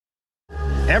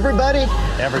Everybody,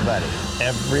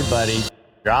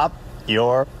 drop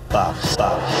your buffs.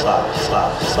 Drop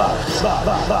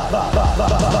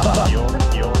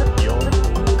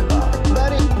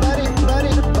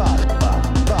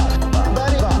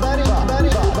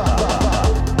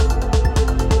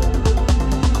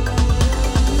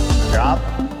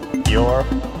your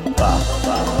buffs.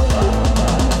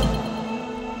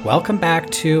 Welcome back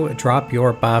to Drop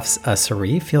Your Buffs, a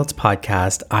Cirie Fields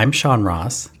podcast. I'm Sean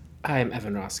Ross. I'm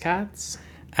Evan Ross Katz.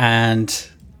 And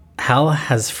hell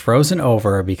has frozen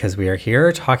over because we are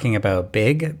here talking about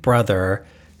Big Brother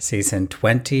season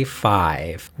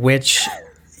 25, which,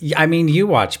 I mean, you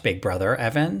watch Big Brother,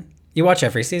 Evan. You watch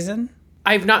every season?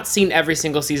 I've not seen every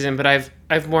single season, but I've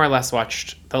more or less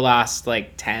watched the last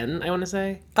 10, I want to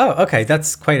say. Oh, okay.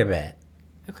 That's quite a bit.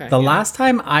 Okay. The last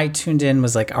time I tuned in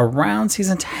was around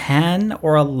season 10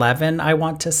 or 11, I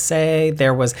want to say.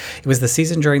 It was the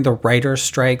season during the writer's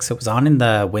strike, so it was on in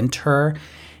the winter,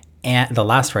 and the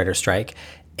last writer's strike.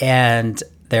 And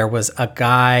there was a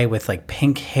guy with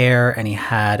pink hair, and he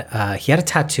had a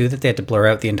tattoo that they had to blur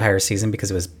out the entire season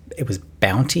because it was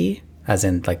Bounty, as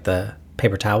in the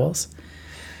paper towels.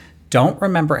 Don't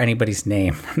remember anybody's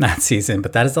name from that season,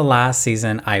 but that is the last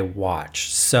season I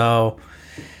watched. So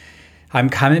I'm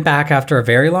coming back after a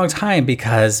very long time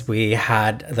because we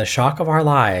had the shock of our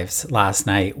lives last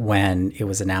night when it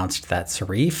was announced that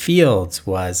Cirie Fields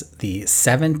was the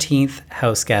 17th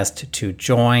house guest to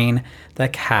join the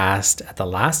cast at the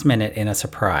last minute in a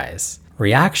surprise.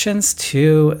 Reactions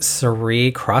to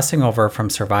Cirie crossing over from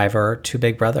Survivor to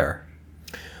Big Brother.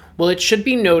 Well, it should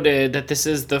be noted that this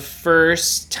is the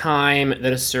first time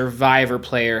that a Survivor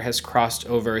player has crossed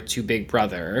over to Big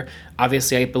Brother.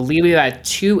 Obviously, I believe we had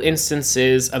 2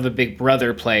 instances of a Big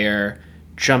Brother player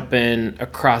jumping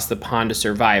across the pond to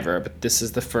Survivor, but this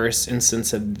is the first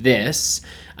instance of this.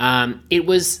 It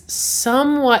was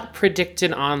somewhat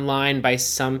predicted online by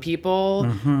some people,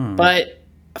 but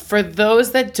for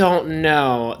those that don't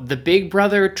know, the Big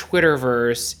Brother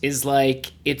Twitterverse is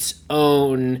its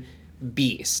own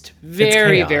beast.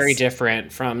 Very, very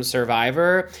different from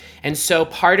Survivor. And so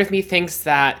part of me thinks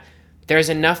that there's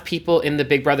enough people in the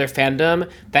Big Brother fandom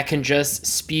that can just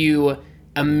spew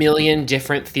a million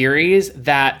different theories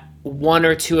that 1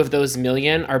 or 2 of those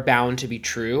million are bound to be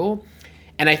true.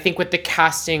 And I think with the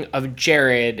casting of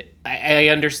Jared, I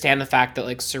understand the fact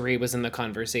that Cirie was in the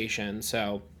conversation.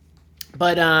 So,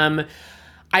 but I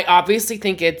obviously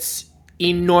think it's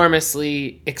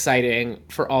enormously exciting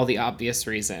for all the obvious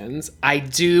reasons. I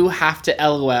do have to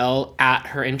LOL at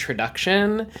her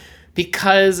introduction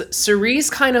because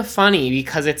Cirie's kind of funny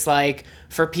because it's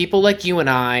for people like you and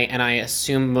I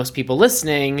assume most people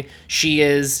listening, she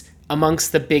is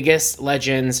amongst the biggest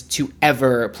legends to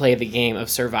ever play the game of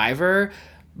Survivor.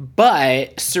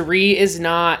 But Cirie is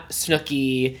not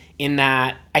Snooki in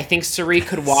that I think Cirie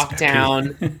could walk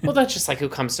down. Well, that's just who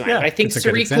comes to mind. But I think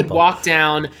Cirie could walk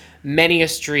down many a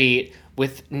street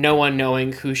with no one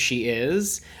knowing who she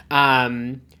is.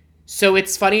 So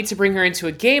it's funny to bring her into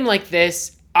a game like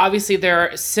this. Obviously, there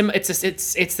are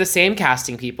it's the same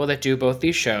casting people that do both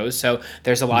these shows. So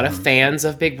there's a lot of fans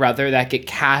of Big Brother that get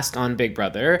cast on Big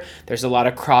Brother. There's a lot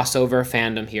of crossover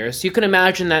fandom here. So you can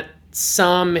imagine that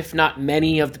some, if not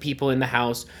many, of the people in the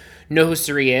house know who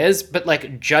Cirie is,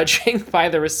 but judging by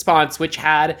the response, which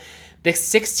had the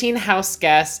 16 house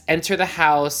guests enter the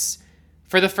house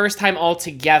for the first time all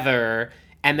together,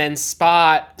 and then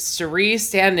spot Cirie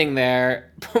standing there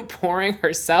pouring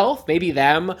herself, maybe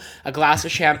them, a glass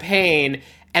of champagne,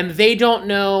 and they don't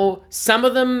know. Some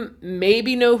of them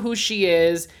maybe know who she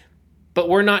is, but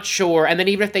we're not sure. And then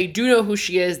even if they do know who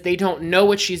she is, they don't know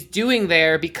what she's doing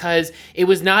there because it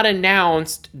was not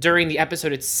announced during the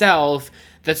episode itself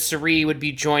that Cirie would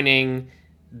be joining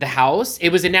the house. It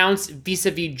was announced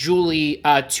vis-a-vis Julie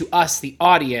to us, the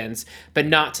audience, but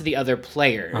not to the other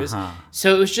players.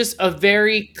 So it was just a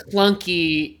very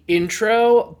clunky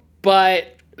intro,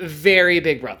 but very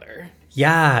Big Brother.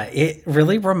 Yeah, it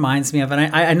really reminds me of,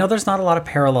 and I know there's not a lot of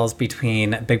parallels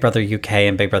between Big Brother UK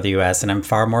and Big Brother US, and I'm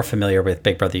far more familiar with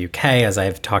Big Brother UK, as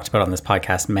I've talked about on this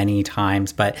podcast many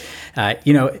times, but,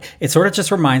 it sort of just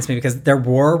reminds me because there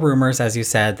were rumors, as you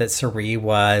said, that Cirie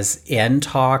was in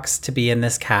talks to be in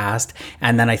this cast,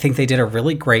 and then I think they did a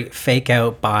really great fake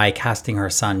out by casting her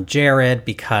son Jared,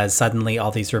 because suddenly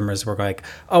all these rumors were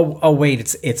oh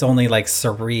wait, it's only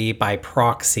Cirie by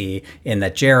proxy in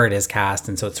that Jared is cast,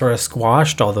 and so it sort of squashed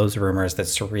all those rumors that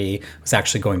Cirie was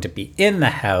actually going to be in the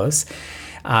house.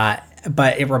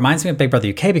 But it reminds me of Big Brother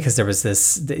UK because there was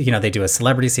this, they do a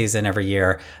celebrity season every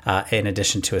year in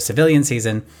addition to a civilian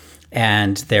season.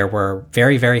 And there were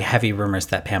very, very heavy rumors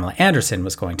that Pamela Anderson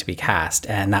was going to be cast.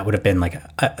 And that would have been like,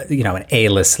 an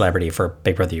A-list celebrity for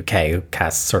Big Brother UK, who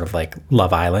casts sort of like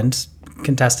Love Island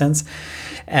contestants.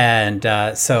 And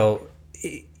so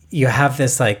you have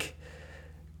this like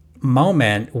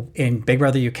moment in Big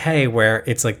Brother UK where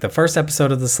it's like the first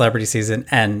episode of the celebrity season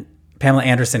and Pamela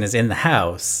Anderson is in the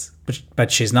house,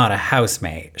 but she's not a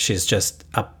housemate. She's just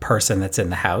a person that's in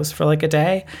the house for like a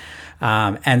day.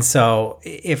 And so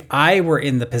if I were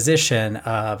in the position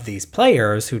of these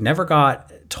players who never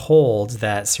got told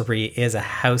that Cirie is a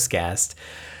house guest,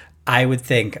 I would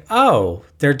think, oh,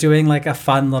 they're doing like a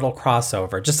fun little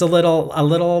crossover, just a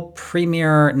little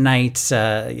premiere night,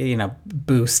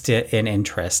 boost in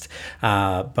interest.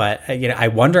 But I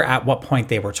wonder at what point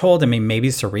they were told. I mean, maybe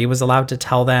Cirie was allowed to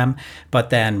tell them, but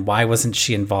then why wasn't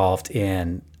she involved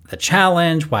in the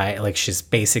challenge? Why, like, she's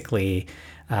basically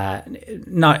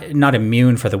not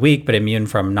immune for the week, but immune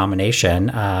from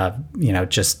nomination.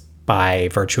 Just by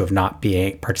virtue of not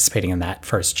participating in that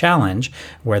first challenge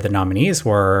where the nominees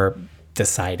were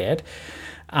decided.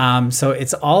 So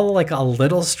it's all like a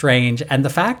little strange. And the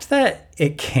fact that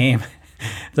it came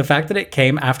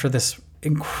after this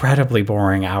incredibly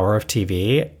boring hour of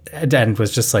TV and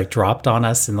was just like dropped on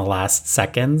us in the last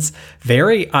seconds,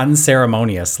 very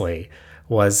unceremoniously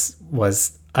was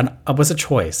a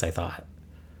choice, I thought.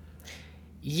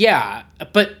 Yeah,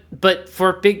 but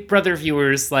for Big Brother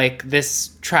viewers, like,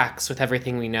 this tracks with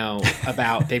everything we know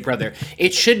about Big Brother.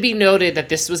 It should be noted that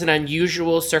this was an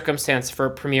unusual circumstance for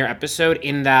a premiere episode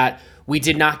in that we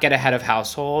did not get a head of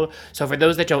household. So for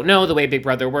those that don't know, the way Big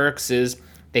Brother works is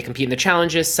they compete in the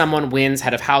challenges, someone wins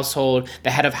head of household, the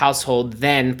head of household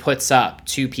then puts up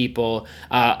two people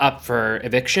up for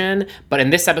eviction. But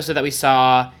in this episode that we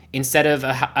saw, instead of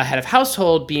a head of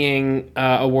household being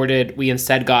awarded, we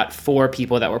instead got 4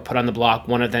 people that were put on the block,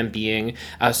 one of them being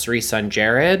Cirie's son,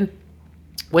 Jared.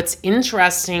 What's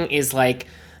interesting is, like,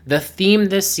 the theme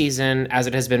this season, as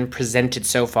it has been presented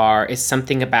so far, is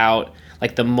something about,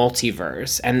 like, the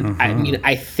multiverse. And I mean,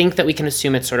 I think that we can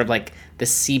assume it's sort of like the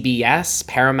CBS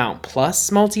Paramount Plus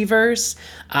multiverse.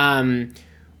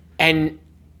 And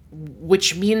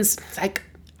which means, like,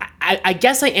 I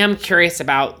guess I am curious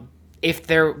about if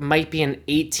there might be an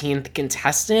 18th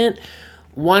contestant.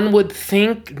 One would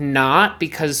think not,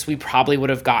 because we probably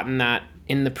would have gotten that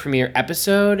in the premiere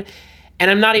episode. And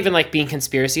I'm not even like being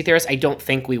conspiracy theorist. I don't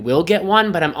think we will get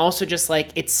one, but I'm also just like,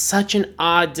 it's such an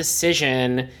odd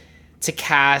decision to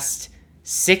cast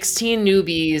 16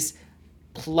 newbies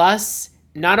plus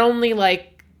not only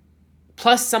like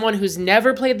plus someone who's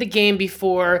never played the game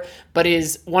before, but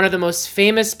is one of the most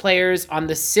famous players on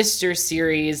the sister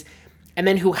series, and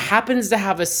then who happens to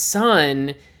have a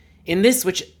son in this,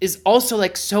 which is also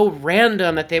like so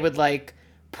random that they would like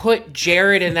put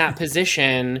Jared in that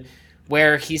position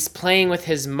where he's playing with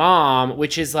his mom,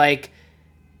 which is like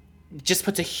just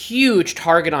puts a huge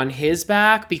target on his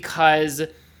back, because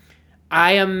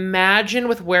I imagine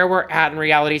with where we're at in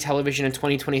reality television in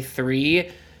 2023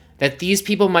 that these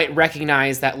people might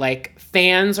recognize that like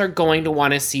fans are going to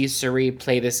want to see Cirie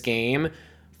play this game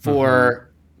for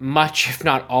much, if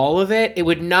not all of it. It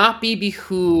would not be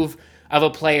behoove of a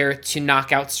player to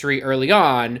knock out Cirie early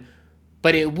on,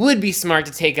 but it would be smart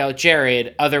to take out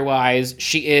Jared. Otherwise,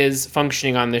 she is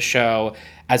functioning on this show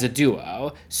as a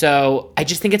duo. So I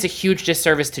just think it's a huge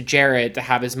disservice to Jared to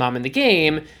have his mom in the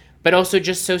game, but also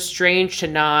just so strange to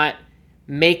not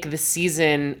make the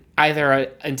season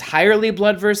either entirely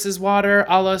blood versus water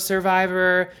a la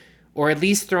Survivor, or at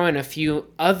least throw in a few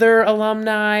other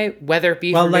alumni, whether it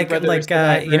be from Big Brother or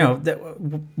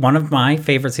Survivor. One of my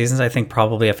favorite seasons, I think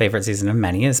probably a favorite season of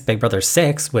many, is Big Brother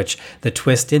 6, which the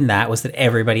twist in that was that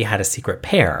everybody had a secret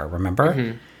pair,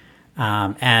 remember?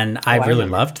 And I really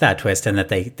loved that twist, and that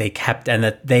they kept, and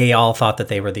that they all thought that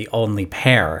they were the only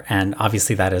pair. And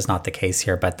obviously that is not the case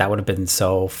here, but that would have been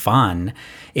so fun.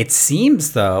 It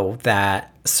seems, though,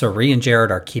 that Cirie and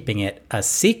Jared are keeping it a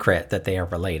secret that they are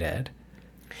related.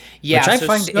 Yeah, which I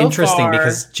find interesting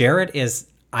because Jared is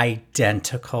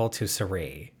identical to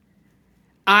Cirie.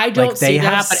 I don't see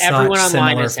that, but everyone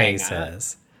online is saying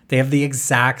faces. They have the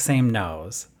exact same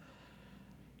nose,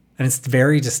 and it's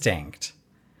very distinct.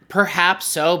 Perhaps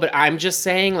so, but I'm just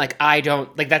saying, like, I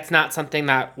don't, like, that's not something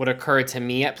that would occur to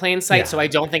me at plain sight, so I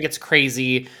don't think it's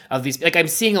crazy of these, like, I'm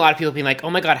seeing a lot of people being like, oh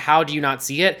my god, how do you not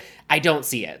see it? I don't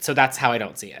see it, so that's how I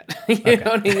don't see it. You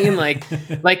know what I mean?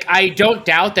 Like, I don't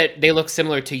doubt that they look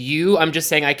similar to you, I'm just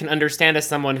saying I can understand as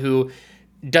someone who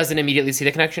doesn't immediately see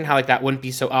the connection, how, like, that wouldn't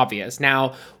be so obvious.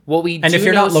 Now, what we do know so far... And if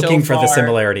you're not looking for the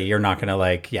similarity, you're not gonna,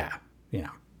 like,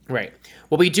 Right.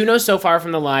 What we do know so far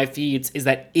from the live feeds is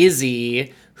that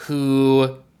Izzy,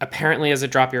 who apparently is a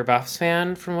Drop Your Buffs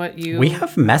fan from what you... We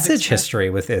have message history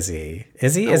with Izzy.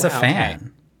 Izzy is a wow, fan.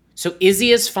 okay. So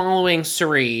Izzy is following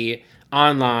Cirie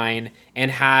online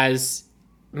and has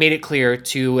made it clear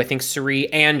to, I think,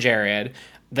 Cirie and Jared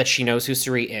that she knows who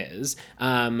Cirie is.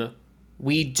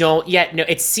 We don't yet know.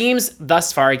 It seems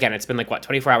thus far, again, it's been like,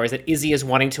 24 hours, that Izzy is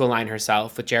wanting to align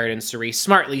herself with Jared and Cirie,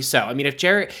 smartly so. I mean, if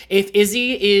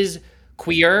Izzy is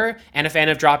queer and a fan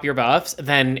of Drop Your Buffs,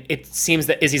 then it seems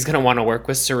that Izzy's going to want to work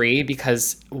with Cirie,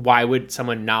 because why would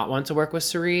someone not want to work with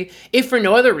Cirie? If for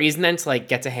no other reason than to like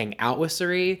get to hang out with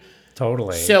Cirie.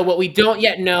 Totally. So what we don't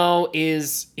yet know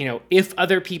is, if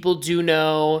other people do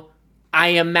know, I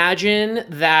imagine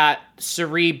that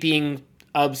Cirie being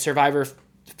of Survivor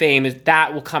fame,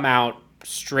 that will come out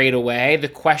straight away. The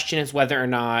question is whether or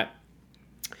not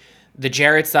the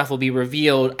Jared stuff will be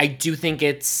revealed. I do think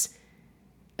it's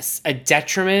a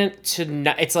detriment to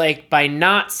it's like, by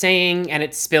not saying and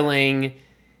it's spilling,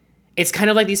 it's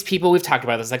kind of like these people, we've talked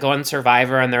about this, that go on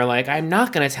Survivor and they're like, I'm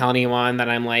not going to tell anyone that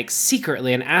I'm like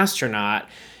secretly an astronaut.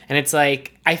 And it's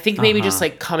like, I think maybe just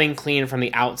like coming clean from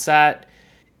the outset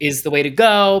is the way to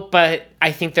go. But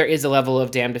I think there is a level of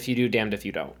damned if you do, damned if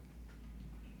you don't.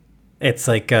 It's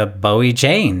like Bowie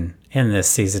Jane in this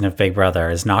season of Big Brother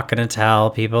is not going to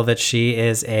tell people that she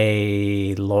is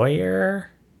a lawyer,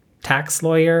 tax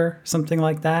lawyer, something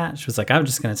like that. She was like, I'm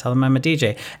just going to tell them I'm a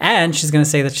DJ. And she's going to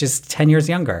say that she's 10 years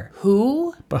younger.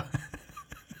 Who?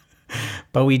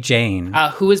 Bowie Jane.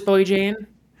 Who is Bowie Jane?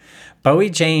 Bowie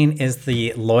Jane is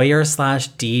the lawyer /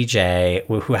 DJ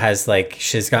who has like,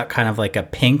 she's got kind of like a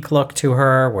pink look to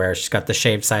her, where she's got the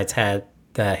shaved sides head.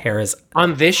 The hair is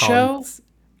on this show?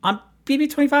 On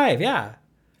BB25, yeah.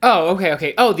 Oh,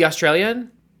 okay. Oh, the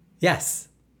Australian? Yes.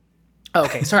 Oh,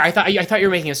 okay. Sorry, I thought you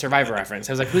were making a Survivor reference.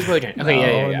 I was like, who's Bowie Jane?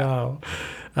 Okay, No.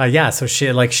 So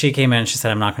she came in and she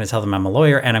said, I'm not going to tell them I'm a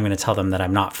lawyer, and I'm going to tell them that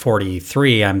I'm not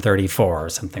 43, I'm 34, or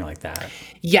something like that.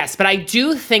 Yes, but I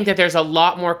do think that there's a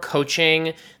lot more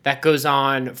coaching that goes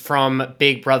on from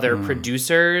Big Brother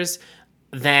producers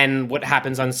than what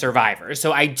happens on Survivor.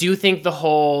 So I do think the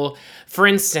whole, for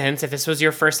instance, if this was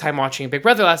your first time watching Big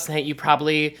Brother last night, you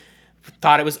probably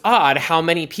thought it was odd how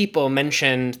many people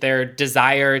mentioned their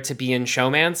desire to be in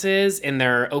showmances in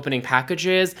their opening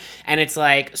packages. And it's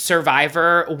like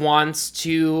Survivor wants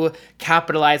to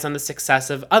capitalize on the success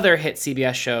of other hit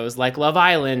CBS shows like Love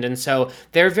Island. And so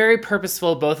they're very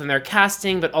purposeful both in their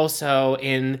casting, but also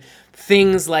in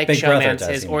things like Big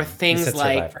showmances or things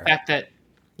like the fact that,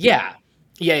 yeah.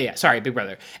 Sorry, Big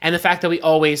Brother. And the fact that we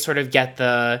always sort of get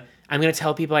the, I'm going to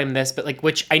tell people I'm this, but like,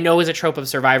 which I know is a trope of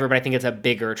Survivor, but I think it's a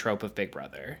bigger trope of Big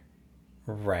Brother.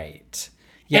 Right.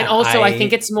 Yeah, and also, I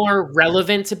think it's more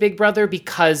relevant to Big Brother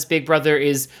because Big Brother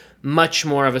is much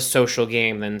more of a social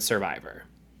game than Survivor.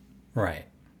 Right.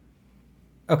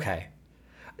 Okay.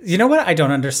 You know what I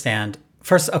don't understand?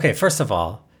 First of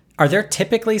all, are there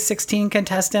typically 16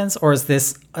 contestants, or is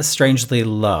this a strangely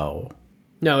low?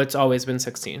 No, it's always been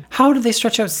 16. How do they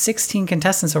stretch out 16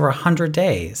 contestants over 100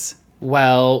 days?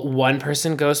 Well, one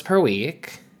person goes per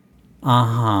week.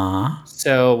 Uh-huh.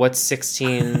 So what's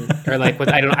 16 or like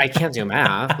what I can't do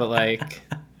math, but like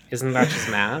isn't that just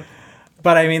math?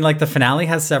 But I mean, like, the finale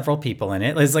has several people in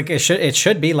it. It's like it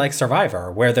should be like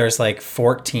Survivor, where there's like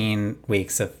 14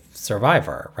 weeks of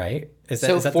Survivor, right? Is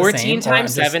that 14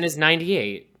 times 7 is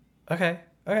 98. Okay.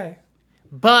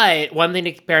 But one thing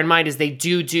to bear in mind is they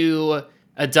do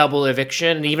a double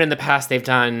eviction, and even in the past they've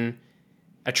done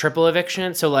a triple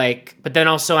eviction. So like, but then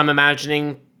also I'm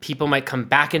imagining people might come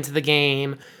back into the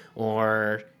game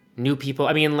or new people.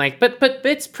 I mean, like, but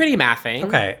it's pretty mathing.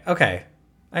 Okay.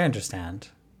 I understand.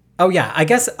 Oh yeah, I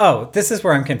guess. Oh, this is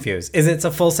where I'm confused. It's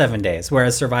a full 7 days,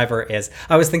 whereas Survivor is.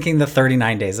 I was thinking the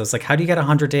 39 days. I was like, how do you get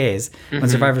 100 days when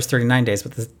Survivor's 39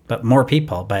 days but more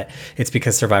people? But it's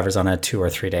because Survivor's on a 2 or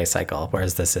 3 day cycle,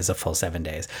 whereas this is a full 7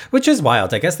 days, which is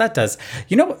wild. I guess that does.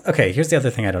 You know? Okay, here's the other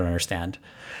thing I don't understand.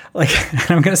 Like,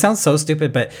 I'm gonna sound so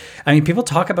stupid, but I mean, people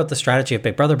talk about the strategy of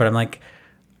Big Brother, but I'm like,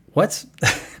 what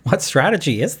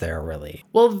strategy is there really?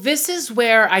 Well, this is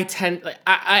where I tend.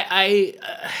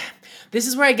 This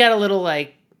is where I get a little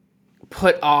like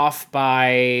put off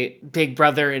by Big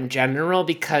Brother in general,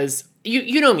 because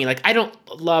you know me, like I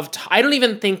don't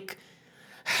even think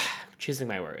choosing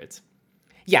my words.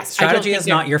 Yes, strategy is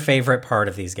not your favorite part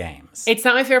of these games. It's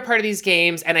not my favorite part of these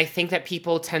games, and I think that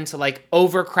people tend to like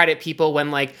overcredit people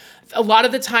when like a lot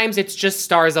of the times it's just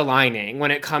stars aligning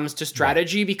when it comes to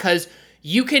strategy, because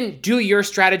you can do your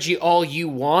strategy all you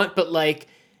want, but like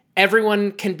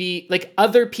everyone can be like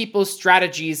other people's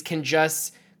strategies can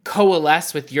just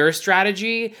coalesce with your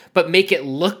strategy, but make it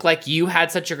look like you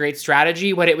had such a great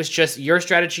strategy when it was just your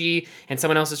strategy and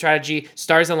someone else's strategy,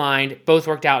 stars aligned, both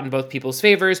worked out in both people's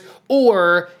favors,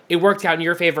 or it worked out in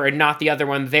your favor and not the other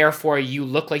one, therefore you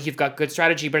look like you've got good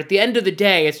strategy. But at the end of the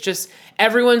day, it's just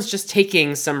everyone's just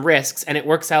taking some risks, and it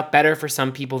works out better for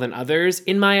some people than others,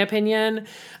 in my opinion.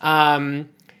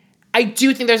 I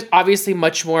do think there's obviously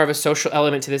much more of a social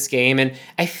element to this game, and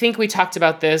I think we talked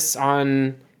about this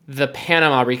on the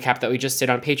Panama recap that we just did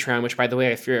on Patreon, which, by the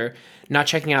way, if you're not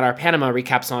checking out our Panama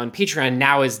recaps on Patreon,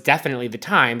 now is definitely the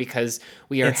time, because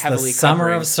we are heavily the summer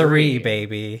covering of Cirie,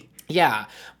 baby. Yeah,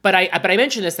 but I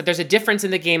mentioned this, that there's a difference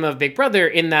in the game of Big Brother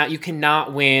in that you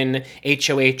cannot win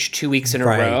HOH 2 weeks in a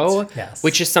row, yes.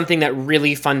 which is something that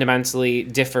really fundamentally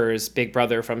differs Big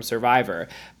Brother from Survivor.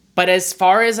 But as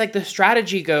far as like the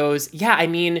strategy goes, yeah, I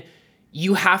mean,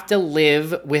 you have to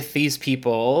live with these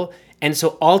people. And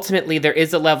so ultimately there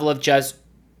is a level of just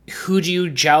who do you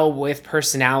gel with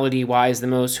personality-wise the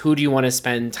most? Who do you want to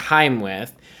spend time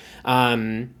with?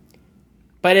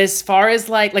 But as far as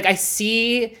like I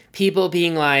see people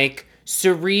being like,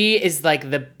 Cirie is like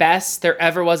the best there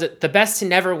ever was, the best to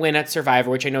never win at Survivor,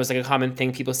 which I know is like a common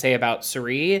thing people say about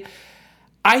Cirie.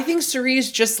 I think Cirie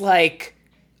is just like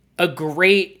a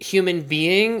great human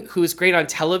being who's great on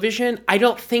television. I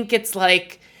don't think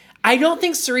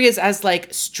Cirie is as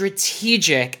like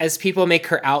strategic as people make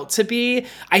her out to be.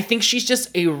 I think she's just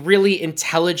a really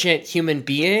intelligent human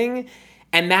being.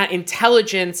 And that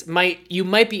intelligence you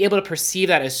might be able to perceive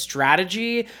that as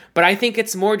strategy, but I think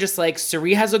it's more just like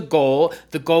Cirie has a goal.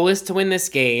 The goal is to win this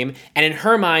game. And in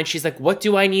her mind, she's like, what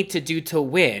do I need to do to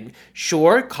win?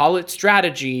 Sure, call it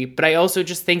strategy, but I also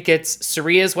just think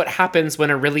Cirie is what happens when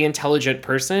a really intelligent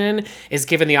person is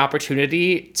given the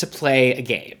opportunity to play a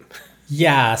game.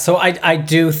 Yeah, so I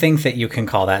do think that you can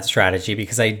call that strategy,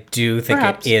 because I do think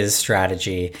Perhaps. it is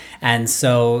strategy. And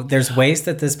so there's ways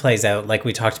that this plays out, like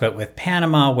we talked about with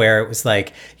Panama, where it was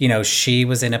like, you know, she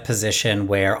was in a position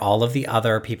where all of the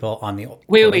other people on the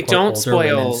Wait, don't older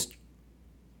spoil. women's-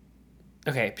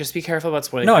 Okay, just be careful about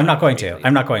spoiling. No, I'm not going to.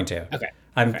 I'm not going to. Okay.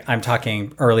 I'm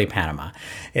talking early Panama,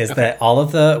 that all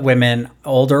of the women,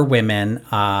 older women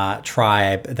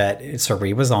tribe that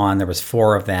Cirie was on, there was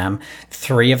 4 of them.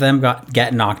 3 of them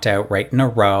get knocked out right in a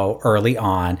row early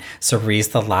on. Cirie's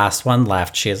the last one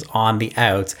left. She is on the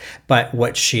outs. But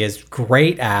what she is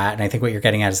great at, and I think what you're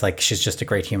getting at is like she's just a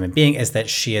great human being, is that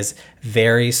she is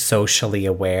very socially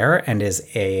aware and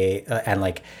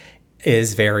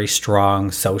is very strong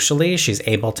socially. She's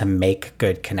able to make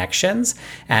good connections,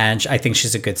 and I think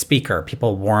she's a good speaker.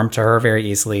 People warm to her very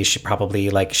easily. She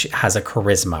probably she has a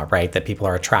charisma, right, that people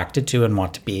are attracted to and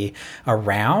want to be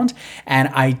around. And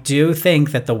I do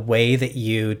think that the way that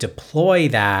you deploy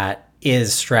that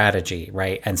is strategy,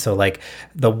 right? And so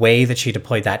the way that she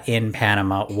deployed that in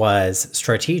Panama was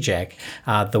strategic.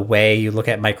 The way you look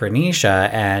at Micronesia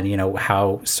and, you know,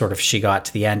 how sort of she got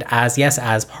to the end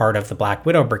as part of the Black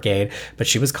Widow Brigade, but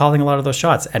she was calling a lot of those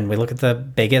shots. And we look at the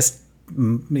biggest,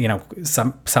 you know,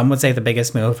 some would say the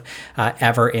biggest move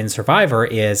ever in Survivor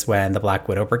is when the Black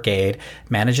Widow Brigade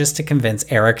manages to convince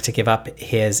Eric to give up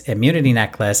his immunity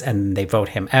necklace and they vote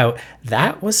him out.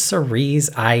 That was Cirie's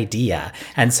idea.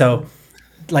 And so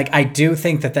I do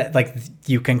think that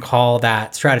you can call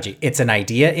that strategy. It's an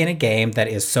idea in a game that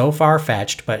is so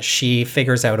far-fetched, but she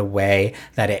figures out a way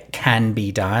that it can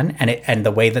be done, and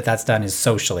the way that that's done is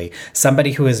socially.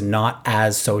 Somebody who is not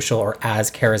as social or as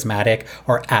charismatic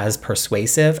or as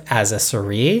persuasive as a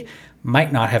Cirie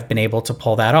might not have been able to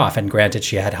pull that off. And granted,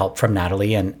 she had help from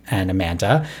Natalie and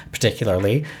Amanda,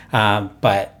 particularly.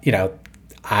 But, you know,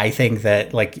 I think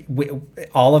that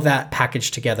all of that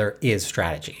packaged together is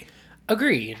strategy.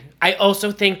 Agreed. I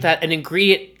also think that an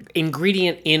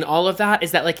ingredient in all of that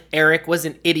is that Eric was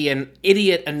an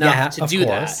idiot enough to do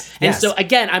that. And so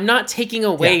again, I'm not taking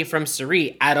away from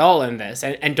Cirie at all in this.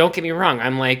 And don't get me wrong,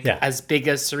 I'm as big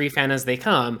a Cirie fan as they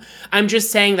come. I'm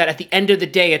just saying that at the end of the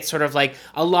day, it's sort of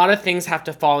a lot of things have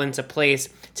to fall into place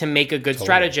to make a good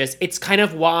strategist. It's kind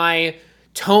of why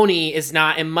Tony is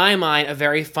not, in my mind, a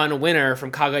very fun winner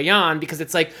from Cagayan, because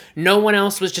it's no one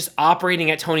else was just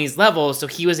operating at Tony's level, so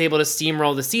he was able to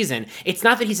steamroll the season. It's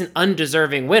not that he's an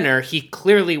undeserving winner. He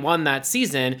clearly won that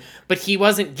season, but he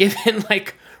wasn't given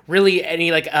really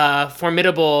any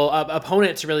formidable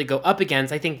opponent to really go up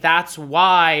against. I think that's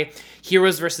why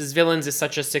Heroes versus Villains is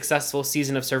such a successful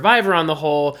season of Survivor on the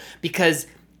whole, because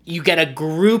you get a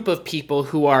group of people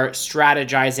who are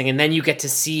strategizing, and then you get to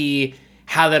see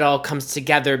how that all comes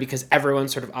together because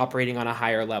everyone's sort of operating on a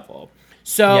higher level.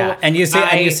 So Yeah, and you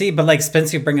see, but like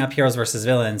Spence, you bring up heroes versus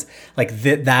villains, like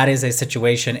that is a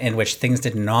situation in which things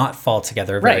did not fall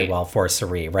together very Right. well for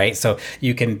Suri, right? So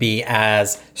you can be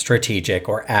as strategic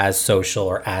or as social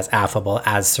or as affable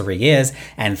as Suri is,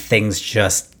 and things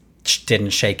just didn't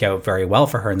shake out very well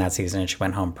for her in that season, and she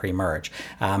went home pre-merge.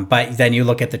 But then you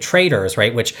look at the traitors,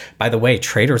 right? Which, by the way,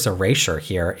 traitors erasure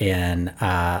here in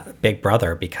Big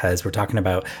Brother, because we're talking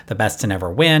about the best to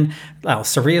never win. Well,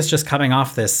 Saria's just coming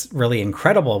off this really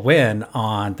incredible win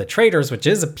on the traitors, which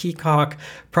is a Peacock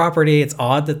property. It's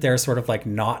odd that they're sort of like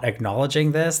not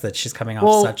acknowledging this, that she's coming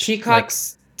off such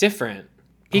Peacock's different.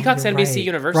 Peacock's you're NBC right.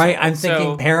 Universal. Right, I'm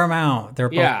thinking Paramount. They're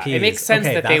both Yeah, P's. it makes sense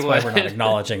that they that's why would. we're not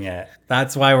acknowledging it.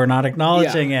 That's why we're not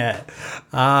acknowledging it.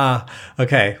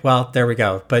 Okay. Well, there we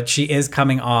go. But she is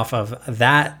coming off of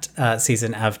that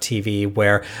season of TV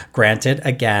where, granted,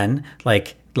 again,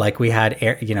 like we had,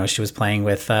 she was playing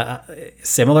with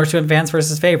similar to Advanced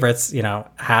versus Favorites,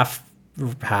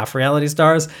 half reality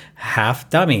stars, half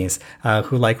dummies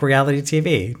who like reality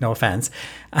TV. No offense.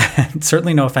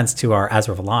 Certainly no offense to our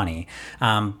Azra Villani.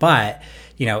 But,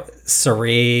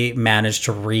 Suri managed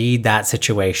to read that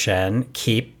situation,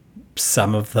 keep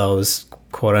some of those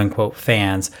quote unquote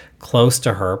fans close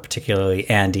to her, particularly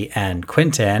Andy and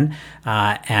Quinton,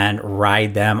 and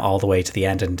ride them all the way to the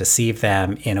end and deceive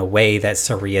them in a way that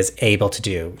Suri is able to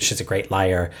do. She's a great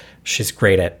liar. She's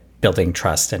great at building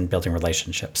trust and building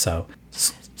relationships. So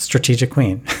strategic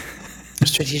queen.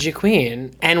 Strategic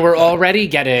queen. And we're already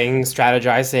getting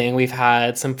strategizing. We've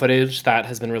had some footage that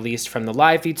has been released from the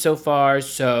live feed so far.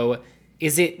 So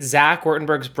is it Zach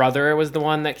Wurtenberg's brother was the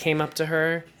one that came up to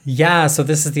her? Yeah, so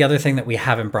this is the other thing that we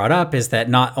haven't brought up, is that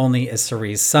not only is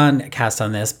Suri's son cast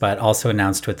on this, but also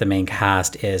announced with the main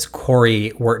cast is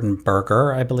Corey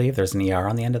Wurtenberger, I believe. There's an ER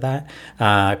on the end of that.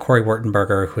 Corey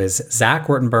Wurtenberger, who is Zach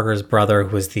Wurtenberger's brother,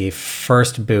 who was the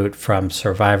first boot from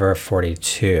Survivor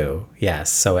 42.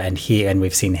 Yes, so and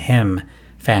we've seen him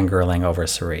fangirling over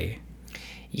Suri.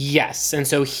 Yes, and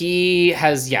so he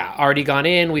has, already gone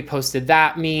in. We posted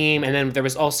that meme, and then there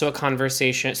was also a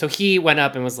conversation. So he went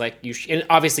up and was like, and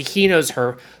obviously he knows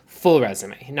her full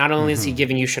resume. Not only is he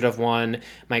giving You Should Have Won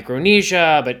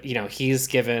Micronesia, but, he's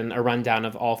given a rundown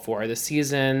of all 4 of the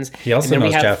seasons. He also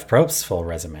knows Jeff Probst's full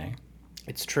resume.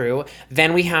 It's true.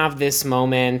 Then we have this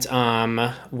moment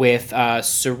with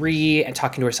Suri and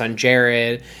talking to her son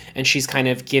Jared, and she's kind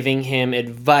of giving him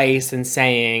advice and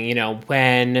saying,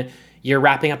 when you're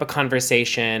wrapping up a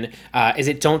conversation, is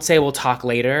it don't say we'll talk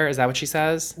later? Is that what she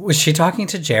says? Was she talking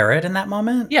to Jared in that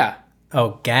moment? Yeah.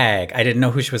 Oh, gag. I didn't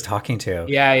know who she was talking to.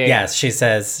 Yeah. Yes, she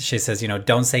says,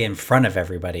 don't say in front of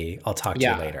everybody, I'll talk to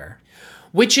you later.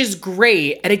 Which is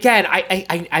great. And again,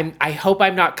 I hope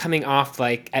I'm not coming off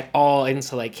like at all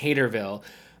into like Haterville,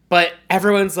 but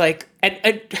everyone's like,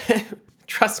 and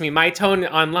trust me, my tone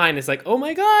online is like, oh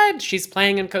my God, she's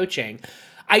playing and coaching.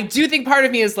 I do think part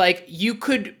of me is like, you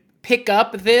could pick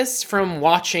up this from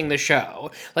watching the show.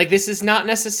 Like, this is not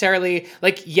necessarily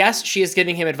like, yes, she is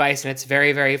giving him advice and it's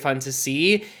very, very fun to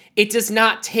see. It does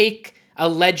not take a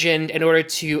legend in order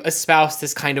to espouse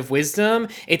this kind of wisdom.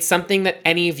 It's something that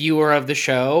any viewer of the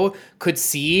show could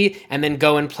see and then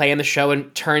go and play in the show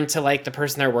and turn to like the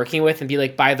person they're working with and be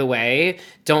like, by the way,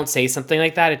 don't say something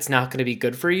like that. It's not going to be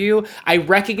good for you. I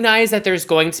recognize that there's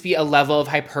going to be a level of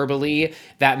hyperbole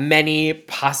that many,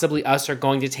 possibly us, are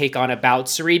going to take on about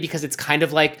Suri, because it's kind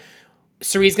of like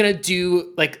Suri's going to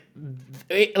do like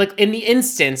in the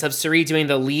instance of Suri doing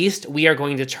the least, we are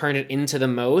going to turn it into the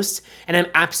most. And I'm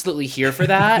absolutely here for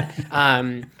that.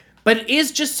 But it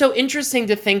is just so interesting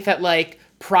to think that like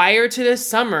prior to this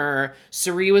summer,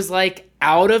 Suri was like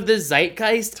out of the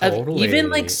zeitgeist of even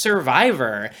like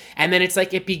Survivor. And then it's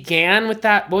like it began with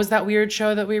that, what was that weird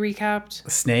show that we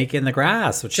recapped? Snake in the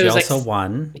Grass, which she also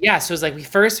won. Yeah, so it was like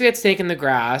we had Snake in the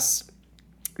Grass,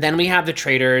 then we have the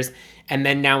Traitors, and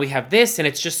then now we have this, and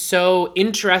it's just so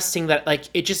interesting that like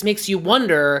it just makes you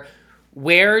wonder,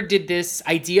 where did this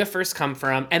idea first come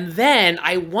from? And then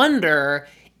I wonder,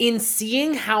 in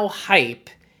seeing how hype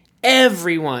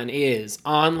everyone is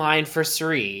online for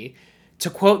Suri, to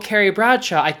quote Carrie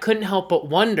Bradshaw, I couldn't help but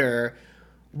wonder,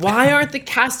 why aren't the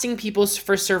casting people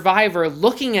for Survivor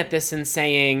looking at this and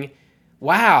saying,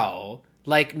 wow,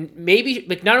 like maybe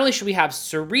like not only should we have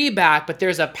Suri back, but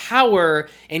there's a power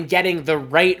in getting the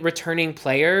right returning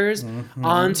players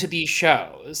onto these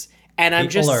shows. And I'm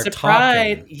People just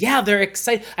surprised. Yeah, they're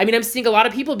excited. I mean, I'm seeing a lot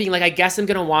of people being like, I guess I'm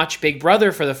going to watch Big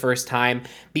Brother for the first time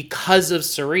because of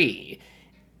Suri.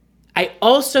 I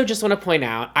also just want to point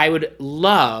out, I would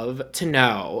love to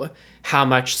know how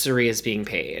much Suri is being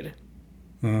paid.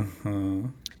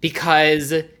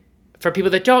 Because for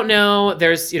people that don't know,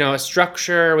 there's, a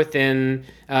structure within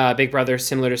Big Brother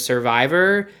similar to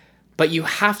Survivor, but you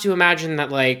have to imagine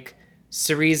that, like,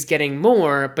 Cirie's getting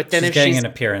more, but then she's getting an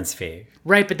appearance fee.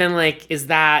 Right, but then, like, is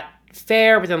that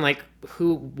fair? But then, like,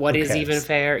 what is even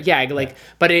fair? Yeah, like,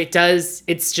 but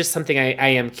it's just something I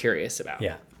am curious about.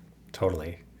 Yeah,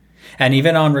 totally. And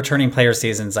even on returning player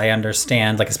seasons, I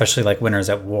understand, like, especially like Winners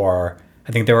at War,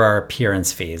 I think there are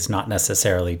appearance fees, not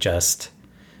necessarily just,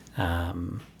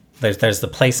 there's the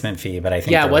placement fee, but I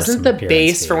think wasn't the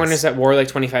base for Winners at War like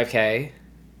 $25K?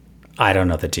 I don't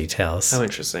know the details. Oh,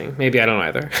 interesting. Maybe I don't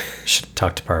either. Should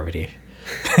talk to Parvati.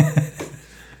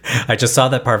 I just saw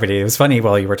that Parvati. It was funny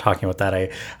while you were talking about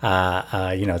that.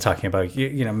 Talking about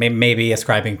maybe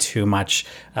ascribing too much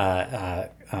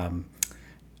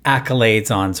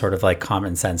accolades on sort of like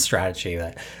common sense strategy.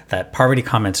 That Parvati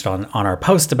commented on our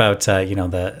post about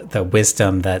the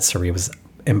wisdom that Cirie was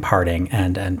imparting,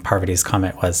 and Parvati's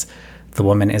comment was, "The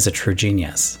woman is a true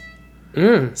genius."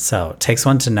 So it takes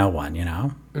one to know one,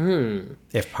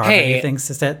 If Parvati thinks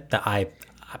it's it,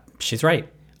 she's right.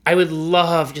 I would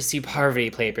love to see Parvati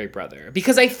play Big Brother,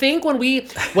 because I think when we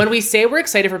say we're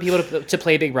excited for people to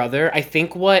play Big Brother, I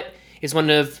think what is one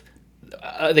of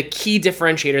the key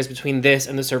differentiators between this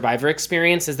and the Survivor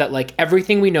experience is that, like,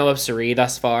 everything we know of Cirie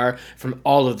thus far from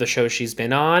all of the shows she's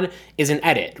been on is an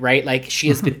edit, right? Like, she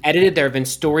has been edited. There have been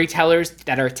storytellers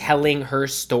that are telling her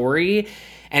story.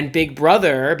 And Big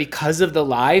Brother, because of the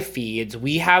live feeds,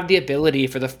 we have the ability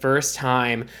for the first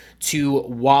time to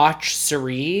watch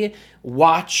Cirie,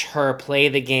 watch her play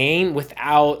the game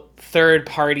without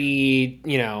third-party,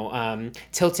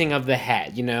 tilting of the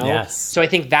head, Yes. So I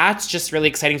think that's just really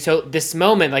exciting. So this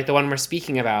moment, like the one we're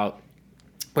speaking about,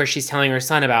 where she's telling her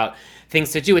son about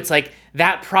things to do, it's like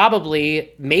that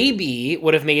probably maybe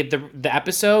would have made the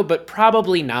episode, but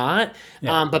probably not.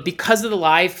 Yeah. But because of the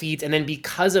live feeds, and then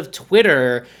because of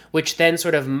Twitter, which then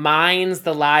sort of mines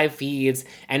the live feeds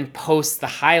and posts the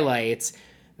highlights,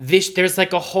 there's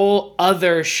like a whole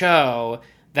other show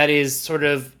that is sort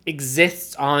of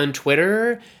exists on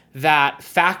Twitter that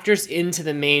factors into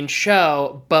the main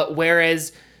show. But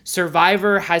whereas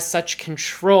Survivor has such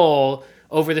control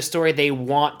over the story they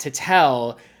want to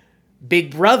tell,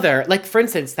 Big Brother, like, for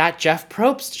instance, that Jeff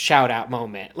Probst shout out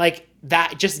moment, like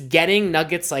that, just getting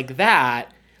nuggets like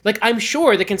that. Like, I'm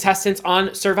sure the contestants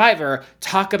on Survivor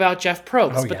talk about Jeff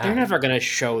Probst, but they're never going to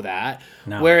show that.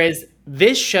 No. Whereas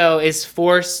this show is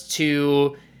forced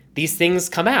to, these things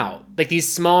come out, like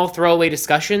these small throwaway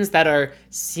discussions that are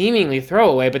seemingly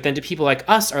throwaway, but then to people like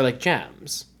us are like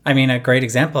gems. I mean, a great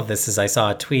example of this is I saw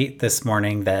a tweet this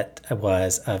morning that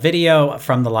was a video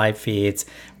from the live feeds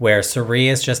where Cirie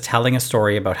is just telling a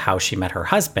story about how she met her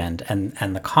husband.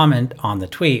 And the comment on the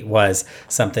tweet was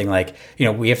something like,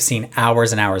 we have seen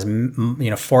hours and hours,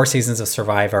 4 seasons of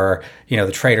Survivor,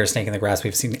 the traitor, Snake in the Grass.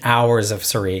 We've seen hours of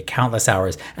Cirie, countless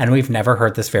hours. And we've never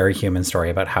heard this very human story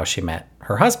about how she met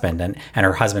her husband, and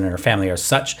her husband and her family are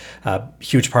such a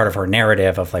huge part of her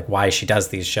narrative of like why she does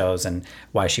these shows and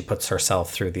why she puts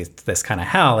herself through this kind of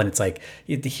hell. And it's like,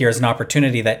 here's an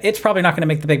opportunity that it's probably not going to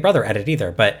make the Big Brother edit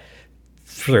either, but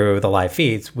through the live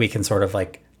feeds, we can sort of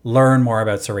like learn more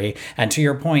about Cirie. And to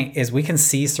your point is we can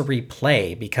see Cirie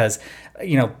play because,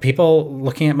 people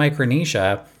looking at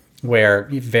Micronesia, where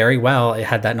very well,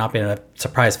 had that not been a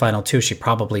surprise final two, she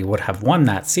probably would have won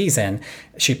that season.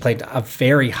 She played a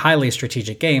very highly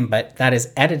strategic game, but that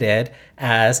is edited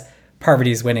as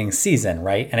Parvati's winning season,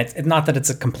 right? And it's not that it's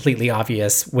a completely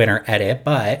obvious winner edit,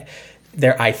 but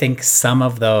I think some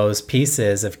of those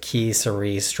pieces of key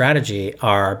Cirie strategy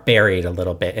are buried a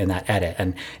little bit in that edit.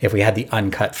 And if we had the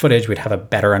uncut footage, we'd have a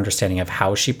better understanding of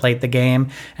how she played the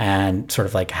game and sort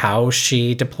of like how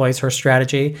she deploys her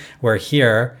strategy. Where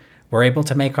here, we're able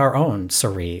to make our own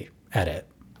Cirie edit.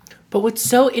 But what's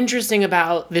so interesting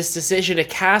about this decision to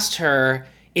cast her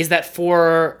is that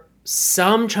for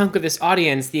some chunk of this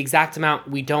audience, the exact amount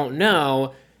we don't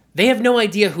know, they have no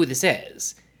idea who this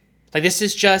is. Like, this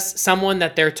is just someone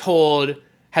that they're told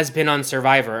has been on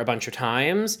Survivor a bunch of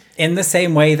times. In the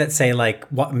same way that, say,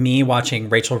 like me watching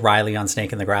Rachel Riley on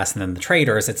Snake in the Grass and then The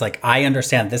Traitors, it's like, I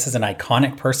understand this is an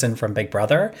iconic person from Big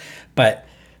Brother, but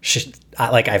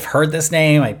I've heard this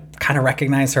name, I kind of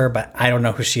recognize her, but I don't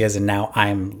know who she is, and now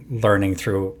I'm learning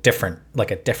through a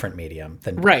different medium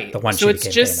than the one she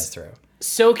became famous through.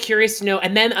 So curious to know.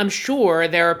 And then I'm sure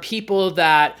there are people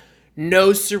that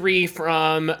know Cirie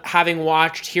from having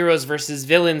watched Heroes versus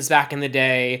Villains back in the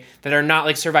day that are not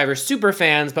like Survivor super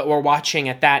fans, but were watching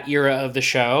at that era of the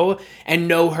show and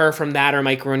know her from that or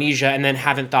Micronesia and then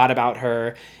haven't thought about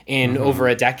her in over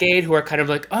a decade, who are kind of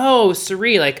like, oh,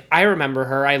 Cirie, like I remember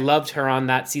her. I loved her on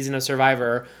that season of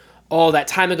Survivor. all that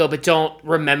time ago, but don't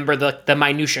remember the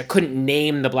minutia, couldn't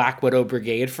name the Black Widow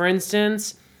Brigade, for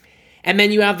instance. And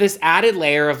then you have this added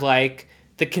layer of like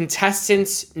the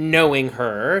contestants knowing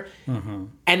her, and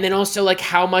then also like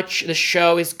how much the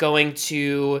show is going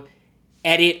to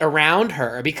edit around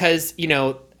her, because, you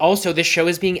know, also this show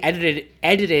is being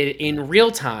edited in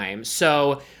real time.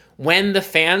 So when the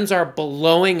fans are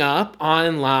blowing up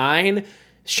online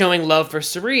showing love for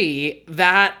Cirie,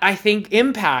 that I think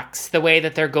impacts the way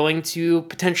that they're going to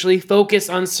potentially focus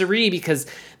on Cirie, because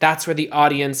that's where the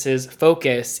audience's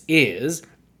focus is.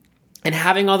 And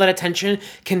having all that attention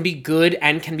can be good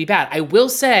and can be bad. I will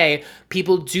say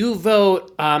people do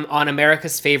vote on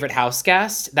America's Favorite House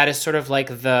Guest. That is sort of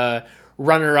like the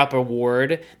runner-up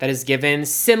award that is given,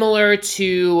 similar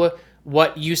to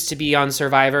what used to be on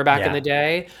Survivor back in the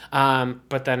day,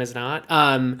 but then is not.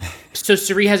 So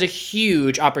Cirie has a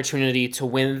huge opportunity to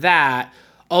win that.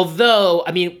 Although,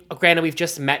 I mean, granted, we've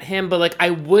just met him, but like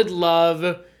I would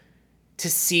love to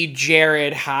see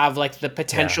Jared have like the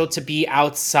potential to be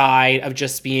outside of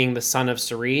just being the son of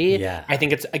Cirie. Yeah. I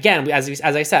think it's, again, as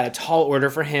I said, a tall order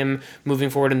for him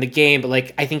moving forward in the game, but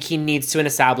like I think he needs to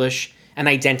establish an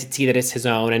identity that is his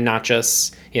own and not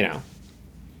just, you know,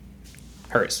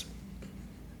 hers.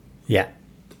 Yeah,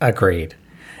 agreed.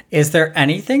 Is there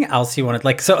anything else you wanted?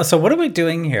 Like, so what are we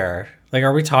doing here? Like,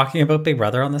 are we talking about Big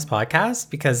Brother on this podcast?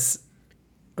 Because,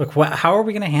 look, how are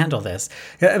we going to handle this?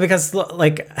 Because,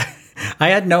 like, I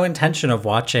had no intention of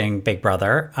watching Big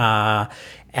Brother,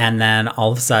 and then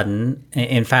all of a sudden,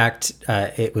 in fact,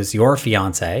 it was your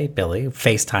fiance, Billy,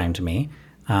 FaceTimed me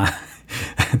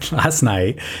last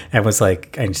night and was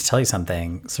like, "I need to tell you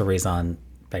something. Cirie's on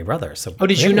Big Brother." So,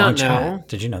 did you not know?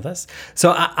 Did you know this?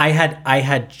 So I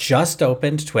had just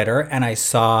opened Twitter and I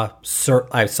saw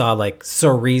like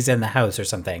Cirie's in the house or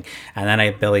something, and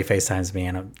then Billy FaceTimes me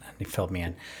and he filled me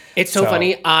in. It's so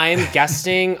funny. I'm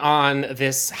guesting on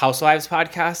this Housewives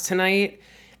podcast tonight,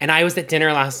 and I was at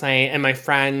dinner last night, and my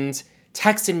friend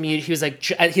texted me. He was like,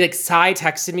 Sai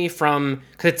texted me from,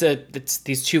 because it's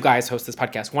these two guys host this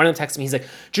podcast. One of them texted me. He's like,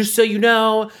 "Just so you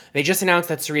know, they just announced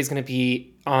that Cirie is going to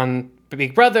be on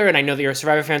Big Brother, and I know that you're a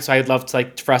Survivor fan, so I'd love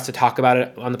to for us to talk about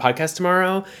it on the podcast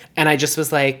tomorrow." And I just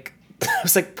was like,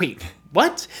 wait,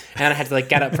 what? And I had to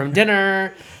get up from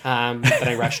dinner. Then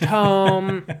I rushed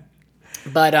home.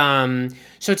 But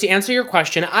so to answer your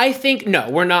question, I think no,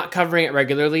 we're not covering it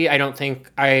regularly. I don't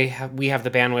think we have the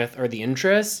bandwidth or the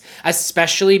interest,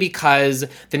 especially because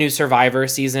the new Survivor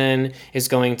season is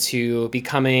going to be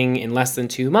coming in less than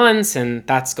 2 months, and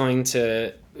that's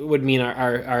would mean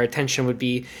our attention would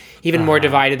be even more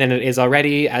divided than it is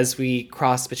already as we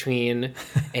cross between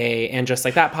And Just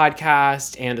Like That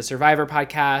podcast and a Survivor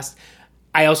podcast.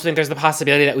 I also think there's the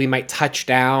possibility that we might touch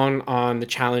down on the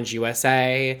Challenge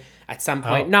USA at some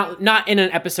point. Not in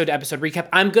an episode-to-episode recap.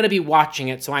 I'm going to be watching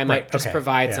it, so I might just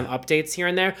provide some updates here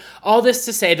and there. All this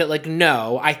to say that,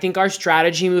 no, I think our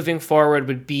strategy moving forward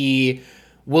would be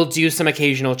we'll do some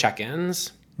occasional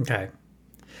check-ins. Okay.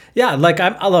 Yeah,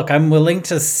 I'm willing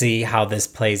to see how this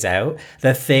plays out.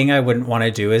 The thing I wouldn't want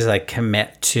to do is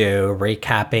commit to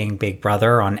recapping Big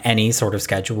Brother on any sort of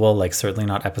schedule, certainly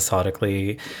not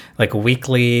episodically,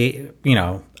 weekly.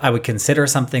 I would consider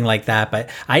something like that, but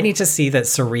I need to see that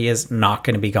Cirie is not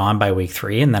going to be gone by week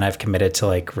 3, and then I've committed to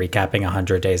recapping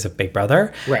 100 days of Big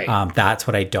Brother. Right. That's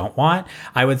what I don't want.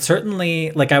 I would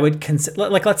certainly I would consider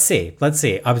let's see.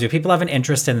 Do people have an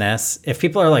interest in this? If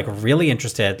people are really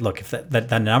interested, look, if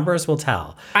the numbers will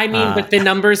tell. I mean, but the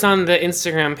numbers on the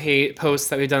Instagram posts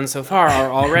that we've done so far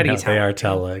are already telling. They are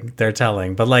telling. They're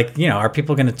telling. But are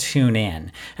people going to tune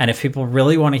in? And if people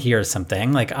really want to hear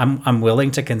something, I'm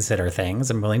willing to consider things.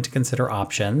 I'm willing to consider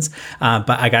options. But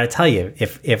I got to tell you,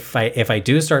 if I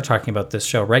do start talking about this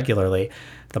show regularly,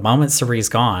 the moment Cirie's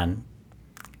gone,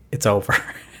 it's over.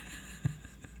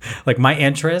 My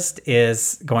interest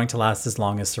is going to last as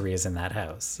long as Cirie is in that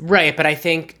house. Right, but I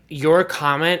think your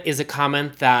comment is a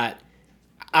comment that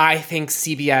I think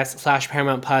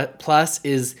CBS/Paramount Plus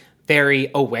is very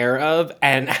aware of,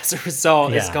 and as a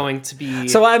result is going to be.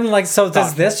 So I'm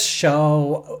does this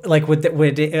show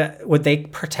would they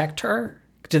protect her?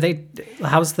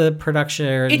 How's the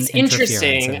production? It's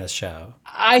interesting in this show.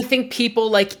 I think people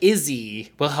like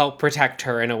Izzy will help protect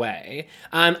her in a way.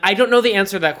 I don't know the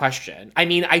answer to that question. I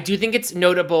mean, I do think it's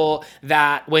notable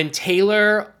that when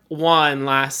Taylor won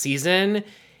last season,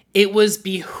 it was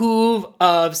behoove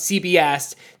of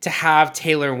CBS to have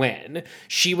Taylor win.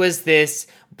 She was this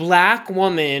Black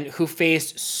woman who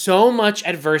faced so much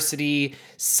adversity,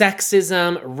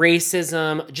 sexism,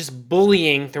 racism, just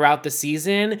bullying throughout the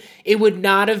season. It would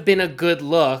not have been a good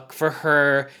look for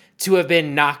her to have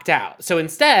been knocked out. So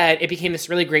instead, it became this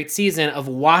really great season of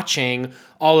watching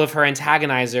all of her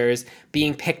antagonizers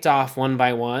being picked off one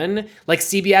by one. Like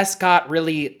CBS got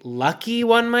really lucky,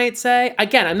 one might say.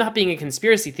 Again, I'm not being a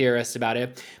conspiracy theorist about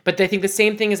it, but I think the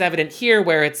same thing is evident here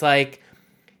where it's like,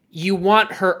 you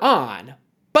want her on,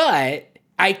 but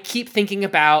I keep thinking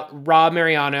about Rob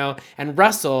Mariano and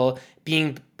Russell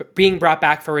being brought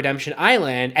back for Redemption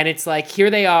Island. And it's like, here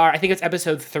they are. I think it's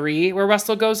episode 3 where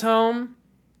Russell goes home.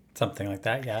 Something like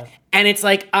that, yeah. And it's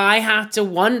like, I have to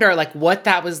wonder like what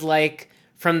that was like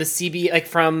from the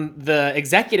from the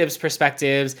executives'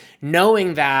 perspectives,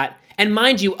 knowing that, and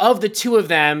mind you, of the two of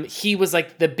them, he was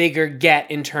like the bigger get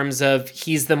in terms of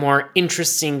he's the more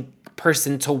interesting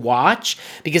person to watch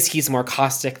because he's more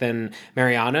caustic than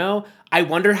Mariano. I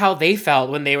wonder how they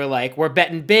felt when they were like, we're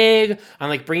betting big on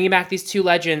like bringing back these two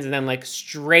legends, and then like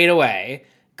straight away,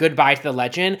 goodbye to the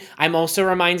legend. I'm also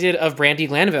reminded of Brandi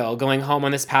Glanville going home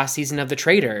on this past season of The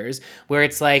Traitors, where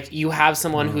it's like you have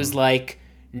someone who's like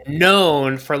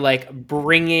known for like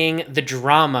bringing the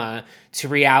drama to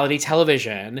reality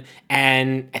television.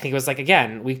 And I think it was like,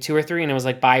 again, week 2 or 3, and it was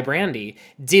like, bye Brandi.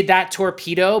 Did that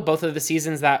torpedo both of the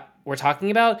seasons that we're talking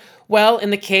about? Well, in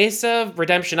the case of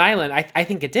Redemption Island, I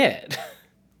think it did.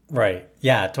 Right.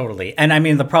 Yeah, totally. And I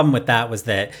mean, the problem with that was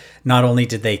that not only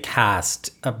did they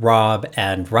cast Rob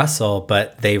and Russell,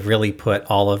 but they really put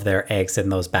all of their eggs in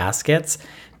those baskets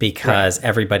because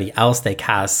everybody else they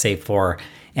cast, save for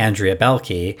Andrea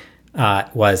Belke,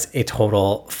 was a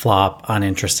total flop,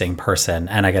 uninteresting person.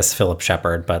 And I guess Philip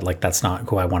Shepard, but like that's not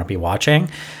who I want to be watching.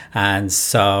 And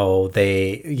so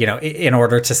they, you know, in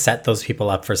order to set those people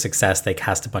up for success, they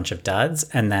cast a bunch of duds.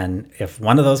 And then if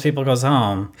one of those people goes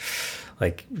home,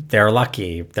 like they're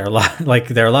lucky. They're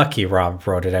lucky Rob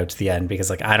wrote it out to the end because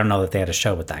like I don't know that they had a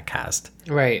show with that cast.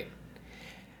 Right.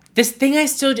 This thing I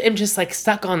still am just like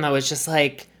stuck on though is just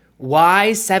like,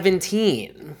 why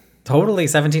 17? Totally,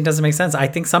 17 doesn't make sense. I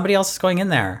think somebody else is going in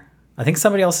there.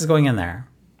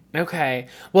 Okay.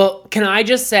 Well, can I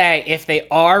just say, if they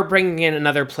are bringing in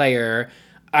another player,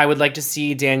 I would like to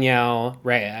see Danielle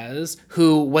Reyes,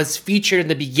 who was featured in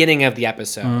the beginning of the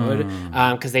episode,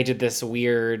 because they did this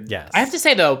weird... Yes. I have to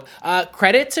say, though,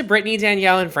 credit to Brittany,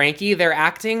 Danielle, and Frankie. Their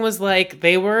acting was like,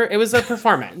 it was a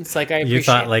performance. Like, I appreciate You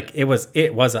thought, like, it was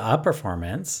a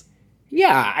performance?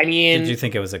 Yeah, I mean... Did you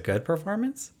think it was a good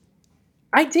performance?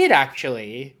 I did,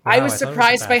 actually. Wow, I was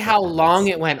surprised by how long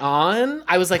it went on.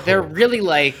 I was like, they're really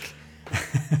like,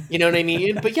 you know what I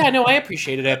mean? But yeah, no, I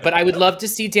appreciated it. But I would love to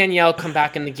see Danielle come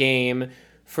back in the game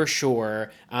for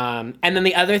sure. And then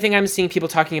the other thing I'm seeing people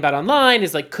talking about online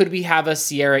is like, could we have a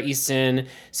Sierra Easton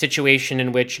situation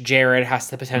in which Jared has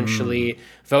to potentially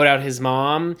vote out his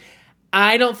mom?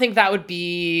 I don't think that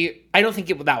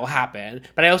will happen.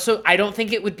 But I don't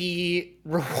think it would be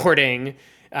rewarding.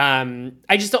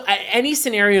 I just don't. Any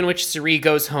scenario in which Cirie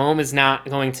goes home is not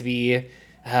going to be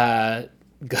good.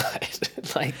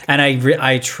 Like, and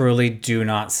I truly do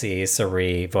not see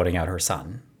Cirie voting out her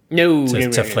son. No,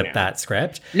 to flip that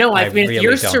script. No, I mean, really if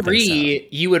you're Cirie, so.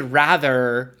 You would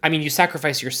rather. I mean, you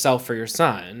sacrifice yourself for your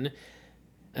son.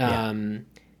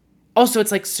 Also,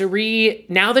 it's like Cirie,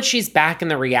 now that she's back in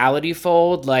the reality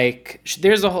fold, like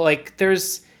there's a whole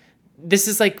this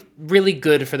is like really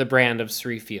good for the brand of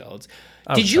Cirie Fields.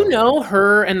 Did you know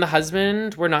her and the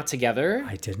husband were not together?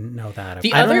 I didn't know that.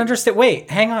 I don't understand. Wait,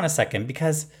 hang on a second,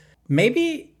 because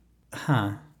maybe,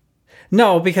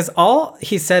 no, because all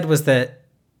he said was that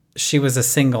she was a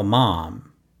single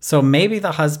mom. So maybe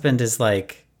the husband is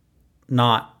like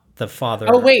not the father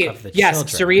of the children.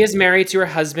 Yes, Cirie is married to her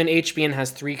husband, HB, and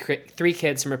has three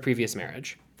kids from a previous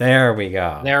marriage. There we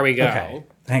go. Okay.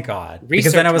 Thank God.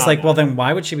 Because then I was like, well, then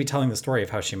why would she be telling the story of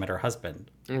how she met her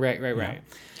husband? Right. Yeah.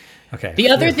 Okay. The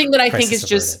other thing that I think is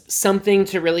just something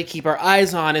to really keep our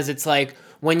eyes on is it's like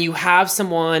when you have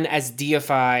someone as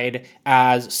deified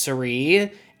as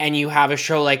Cirie and you have a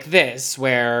show like this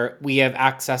where we have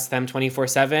access to them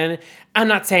 24/7. I'm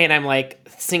not saying I'm like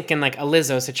thinking like a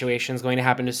Lizzo situation is going to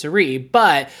happen to Cirie,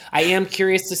 but I am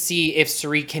curious to see if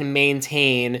Cirie can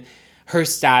maintain her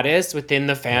status within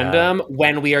the fandom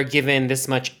when we are given this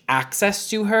much access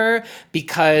to her.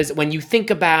 Because when you think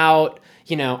about,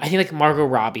 you know, I think like Margot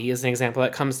Robbie is an example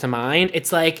that comes to mind.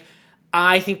 It's like,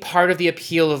 I think part of the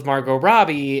appeal of Margot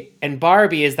Robbie and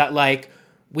Barbie is that like,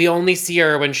 we only see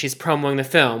her when she's promoting the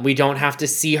film. We don't have to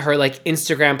see her like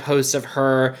Instagram posts of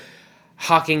her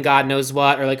hawking God knows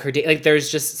what, or like her like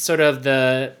there's just sort of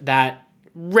that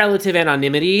relative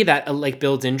anonymity that like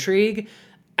builds intrigue.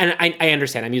 And I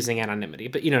understand I'm using anonymity,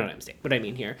 but you know what I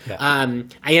mean here. Yeah.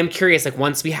 I am curious, like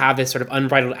once we have this sort of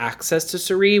unbridled access to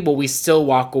Cirie, will we still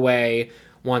walk away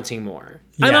wanting more.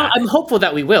 Yeah. I'm hopeful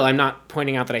that we will. I'm not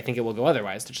pointing out that I think it will go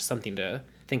otherwise. It's just something to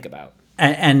think about.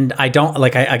 And I don't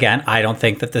I don't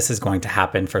think that this is going to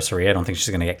happen for Saria. I don't think she's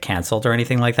going to get canceled or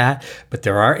anything like that. But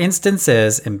there are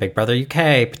instances in Big Brother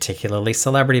UK, particularly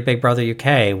Celebrity Big Brother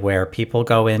UK, where people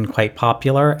go in quite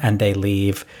popular and they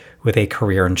leave with a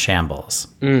career in shambles.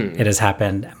 It has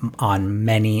happened on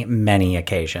many, many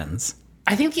occasions.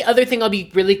 I think the other thing I'll be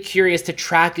really curious to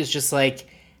track is just like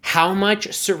how much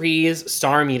Cerise's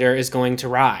star meter is going to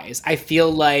rise. I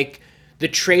feel like the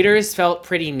Traitors felt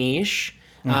pretty niche.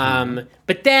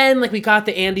 But then like we got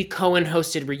the Andy Cohen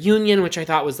hosted reunion, which I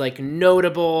thought was like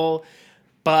notable.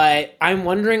 But I'm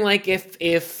wondering like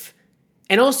if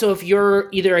and also if you're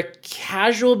either a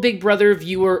casual Big Brother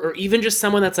viewer or even just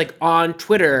someone that's like on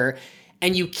Twitter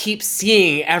and you keep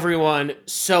seeing everyone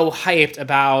so hyped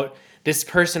about this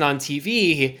person on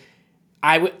TV,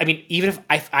 I mean, even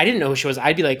if I didn't know who she was,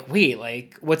 I'd be like, wait,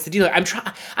 like, what's the deal? I'm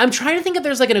trying to think if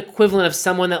there's like an equivalent of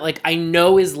someone that like I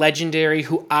know is legendary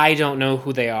who I don't know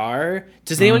who they are.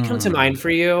 Does anyone come to mind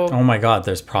for you? Oh my God,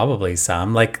 there's probably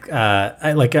some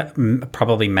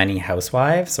probably many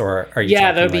housewives, or are you?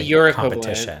 Yeah, that would talking, be your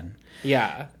competition.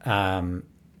 Equivalent. Yeah.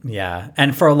 Yeah,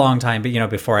 and for a long time, but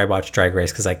before I watched Drag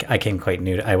Race, because I came quite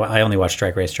new. I only watched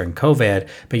Drag Race during COVID,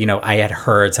 but I had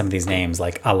heard some of these names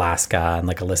like Alaska and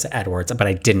like Alyssa Edwards, but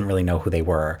I didn't really know who they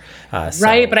were.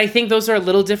 Right, but I think those are a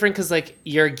little different because like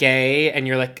you're gay and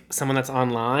you're like someone that's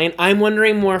online. I'm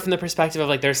wondering more from the perspective of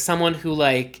like there's someone who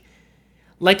like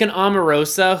an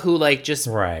Omarosa who like just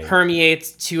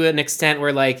permeates to an extent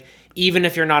where like even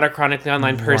if you're not a chronically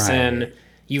online person,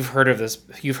 you've heard of this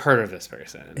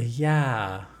person.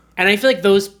 Yeah. And I feel like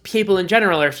those people in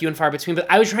general are few and far between. But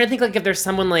I was trying to think like if there's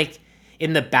someone like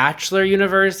in the Bachelor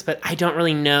universe, but I don't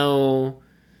really know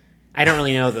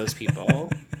those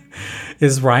people.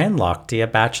 Is Ryan Lochte a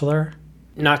Bachelor?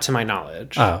 Not to my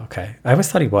knowledge. Oh, okay. I always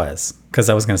thought he was, because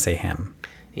I was going to say him.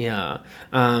 Yeah.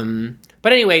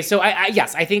 But anyway, so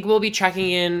yes, I think we'll be checking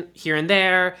in here and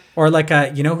there. Or like,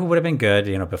 who would have been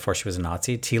good, before she was a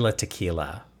Nazi? Tila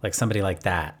Tequila. Like somebody like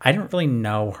that. I didn't really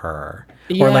know her.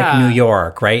 Yeah. Or like New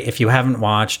York, right? If you haven't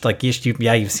watched, like,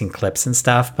 you've seen clips and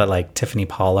stuff, but like Tiffany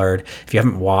Pollard, if you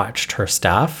haven't watched her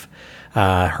stuff,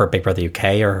 her Big Brother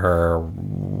UK or her,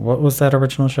 what was that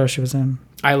original show she was in?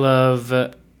 I Love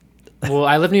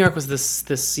New York was the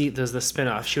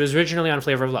spinoff. She was originally on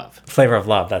Flavor of Love. Flavor of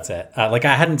Love, that's it. Like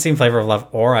I hadn't seen Flavor of Love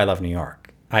or I Love New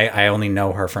York. I only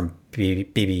know her from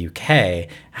BBUK.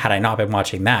 Had I not been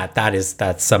watching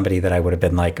that's somebody that I would have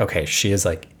been like, okay, she is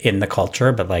like in the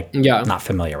culture, but like not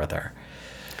familiar with her.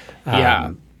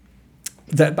 I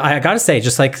gotta say,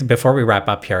 just like before we wrap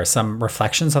up here, some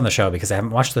reflections on the show, because I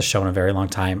haven't watched the show in a very long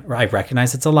time. I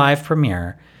recognize it's a live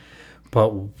premiere,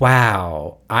 but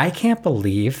wow, I can't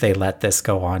believe they let this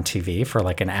go on TV for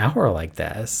like an hour like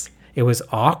this. It was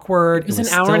awkward. It was an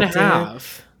hour and a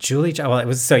half. Julie, well, it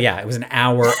was an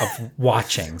hour of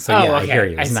watching. So okay. I hear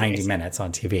you. It was 90 minutes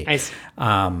on TV. I see.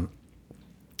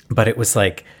 But it was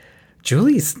like,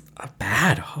 Julie's a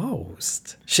bad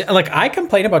host. I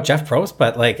complain about Jeff Probst,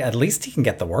 but like at least he can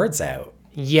get the words out.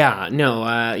 Yeah,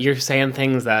 no, you're saying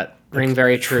things that ring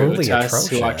very true to us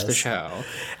who watch the show.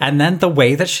 And then the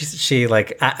way that she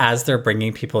like, as they're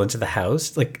bringing people into the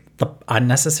house, like the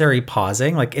unnecessary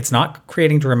pausing, like it's not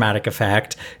creating dramatic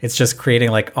effect. It's just creating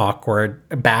like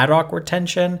bad awkward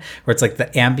tension, where it's like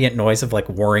the ambient noise of like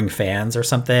whirring fans or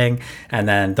something. And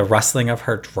then the rustling of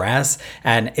her dress.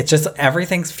 And it's just,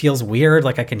 everything feels weird.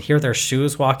 Like I can hear their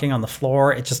shoes walking on the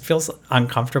floor. It just feels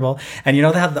uncomfortable. And they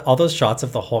have all those shots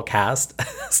of the whole cast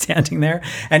standing there.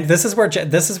 And this is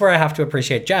where I have to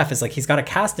appreciate Jeff, is like, he's got a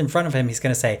cast in front of him. He's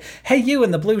going to say, hey, you in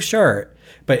the blue shirt.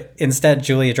 But instead,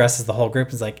 Julie addresses the whole group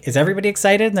and is like, is everybody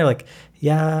excited? And they're like,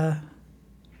 yeah,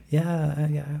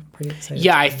 pretty excited.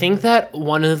 Yeah, I think that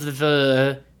one of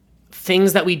the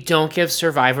things that we don't give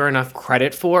Survivor enough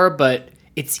credit for, but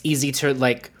it's easy to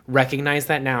like recognize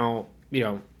that now,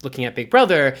 looking at Big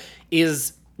Brother,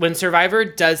 is when Survivor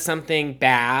does something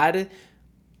bad,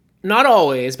 not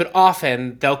always, but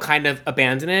often they'll kind of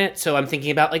abandon it. So I'm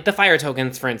thinking about like the fire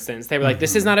tokens, for instance. They were like,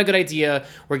 this is not a good idea.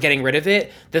 We're getting rid of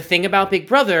it. The thing about Big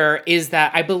Brother is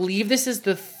that I believe this is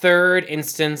the third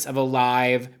instance of a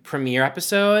live premiere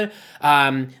episode.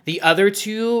 The other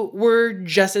two were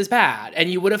just as bad.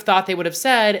 And you would have thought they would have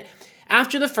said,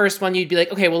 after the first one, you'd be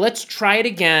like, okay, well, let's try it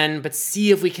again, but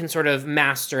see if we can sort of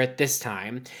master it this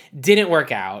time. Didn't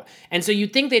work out. And so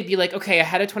you'd think they'd be like, okay,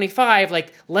 ahead of 25,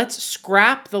 like, let's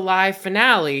scrap the live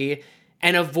finale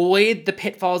and avoid the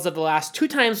pitfalls of the last two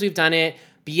times we've done it,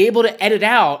 be able to edit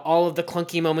out all of the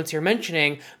clunky moments you're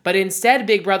mentioning, but instead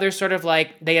Big Brother sort of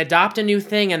like they adopt a new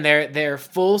thing and they're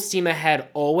full steam ahead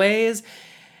always.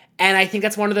 And I think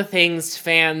that's one of the things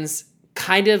fans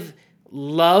kind of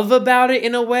love about it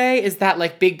in a way, is that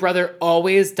like Big Brother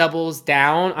always doubles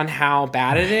down on how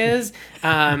bad it is.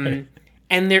 And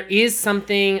there is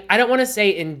something, I don't want to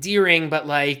say endearing, but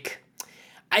like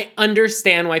I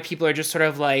understand why people are just sort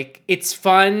of like, it's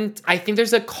fun. I think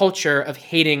there's a culture of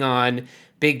hating on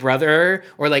Big Brother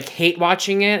or like hate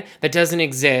watching it that doesn't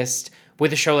exist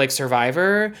with a show like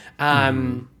Survivor.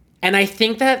 And I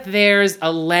think that there's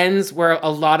a lens where a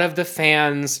lot of the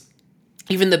fans,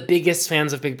 even the biggest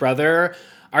fans of Big Brother,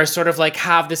 are sort of like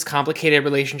have this complicated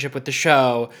relationship with the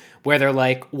show where they're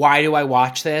like, why do I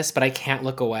watch this? But I can't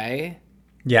look away.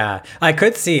 Yeah, I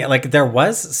could see, like, there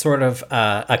was sort of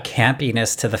a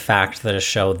campiness to the fact that a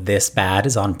show this bad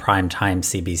is on primetime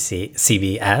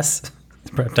CBS.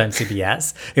 Primetime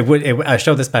CBS. A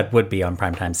show this bad would be on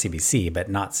primetime CBC, but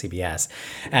not CBS.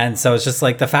 And so it's just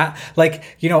like the fact, like,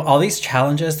 you know, all these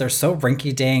challenges, they're so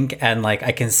rinky dink, and like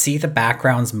I can see the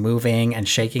backgrounds moving and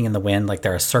shaking in the wind, like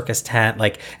they're a circus tent.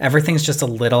 Like everything's just a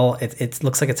little. It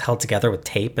looks like it's held together with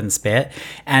tape and spit.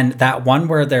 And that one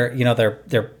where they're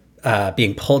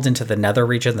being pulled into the nether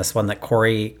region, this one that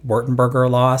Corey Wurtenberger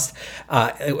lost,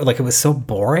 it was so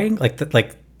boring, like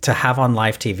to have on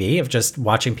live TV of just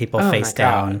watching people face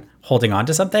down, holding on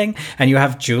to something. And you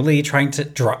have Julie trying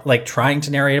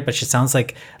to narrate it, but she sounds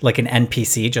like an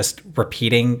NPC just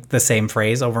repeating the same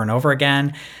phrase over and over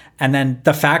again. And then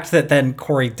the fact that then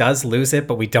Corey does lose it,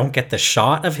 but we don't get the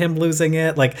shot of him losing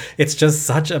it. Like, it's just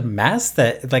such a mess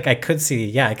that like I can see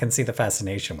the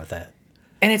fascination with it.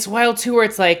 And it's wild, too, where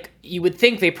it's like, you would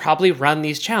think they probably run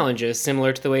these challenges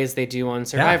similar to the ways they do on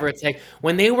Survivor. Yeah. It's like,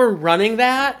 when they were running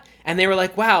that, and they were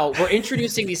like, wow, we're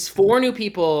introducing these 4 new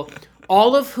people,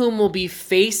 all of whom will be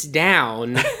face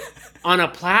down on a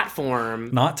platform.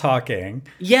 Not talking.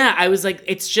 Yeah, I was like,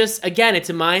 it's just, again,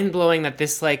 it's mind-blowing that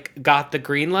this, like, got the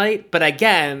green light. But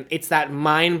again, it's that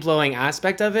mind-blowing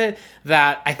aspect of it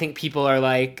that I think people are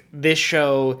like, this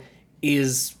show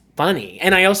is funny.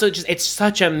 And I also it's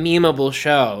such a memeable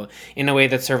show in a way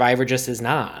that Survivor just is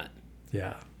not.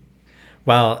 Yeah.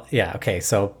 Well, yeah, okay,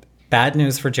 so bad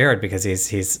news for Jared because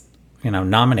he's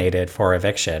nominated for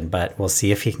eviction, but we'll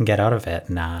see if he can get out of it.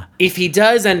 If he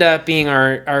does end up being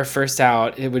our first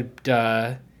out, it would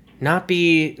not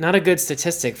a good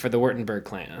statistic for the Wurtenberg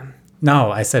clan.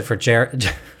 No, I said for Jared.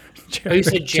 Oh, you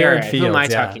said Jared. Fields, who am I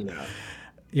talking about?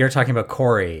 You're talking about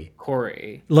Corey.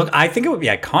 Look, I think it would be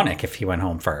iconic if he went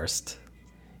home first.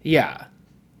 Yeah.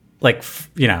 Like,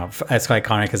 as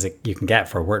iconic as you can get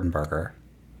for Wurtenberger.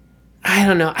 I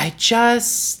don't know. I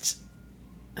just...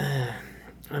 I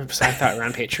thought we're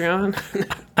on Patreon.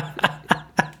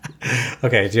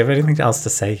 Okay, do you have anything else to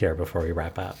say here before we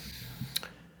wrap up?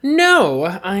 No,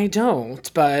 I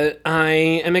don't. But I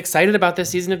am excited about this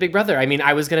season of Big Brother. I mean,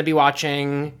 I was going to be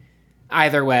watching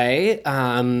either way,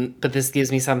 but this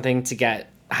gives me something to get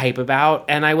hype about.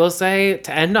 And I will say,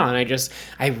 to end on,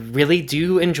 I really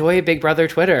do enjoy Big Brother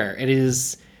Twitter. It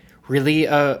is really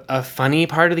a funny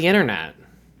part of the internet.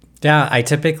 Yeah, I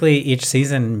typically each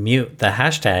season mute the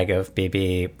hashtag of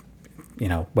BB,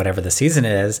 whatever the season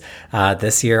is.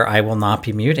 This year, I will not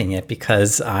be muting it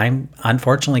because I'm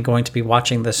unfortunately going to be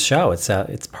watching this show.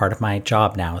 It's part of my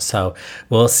job now. So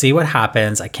we'll see what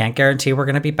happens. I can't guarantee we're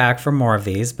going to be back for more of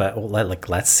these, but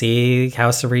let's see how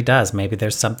Cirie does. Maybe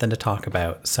there's something to talk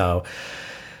about. So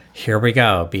here we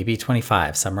go.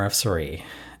 BB25, Summer of Cirie.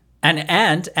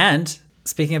 And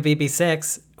speaking of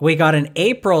BB6, we got an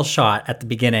April shot at the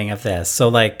beginning of this. So,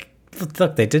 look,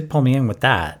 they did pull me in with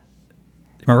that.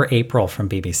 Remember April from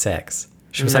BB6?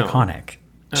 She was iconic.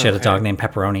 She had a dog named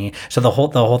Pepperoni. So the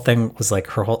whole thing was like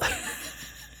her whole...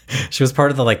 She was part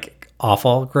of the,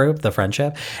 awful group, the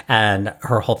friendship. And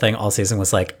her whole thing all season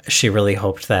was, she really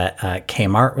hoped that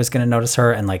Kmart was going to notice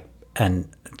her and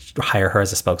hire her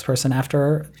as a spokesperson after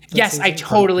her. Yes, I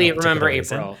totally remember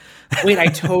April. Wait, I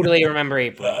totally remember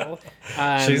April.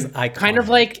 She's iconic. Kind of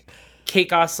like Kate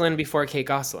Gosselin before Kate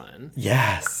Gosselin.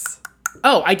 Yes.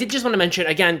 Oh, I did just want to mention,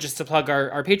 again, just to plug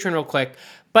our Patreon real quick,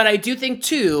 but I do think,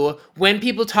 too, when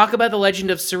people talk about the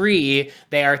legend of Cirie,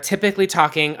 they are typically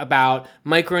talking about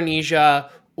Micronesia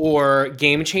or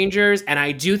Game Changers, and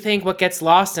I do think what gets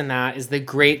lost in that is the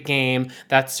great game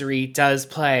that Cirie does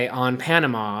play on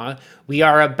Panama. We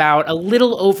are about a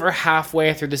little over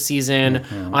halfway through the season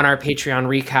on our Patreon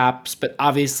recaps, but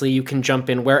obviously you can jump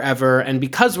in wherever, and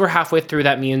because we're halfway through,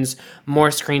 that means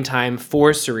more screen time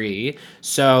for Cirie.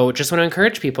 So just want to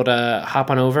encourage people to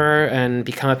hop on over and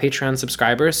become a Patreon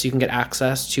subscriber so you can get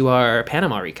access to our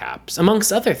Panama recaps,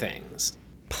 amongst other things.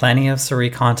 Plenty of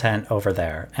Suri content over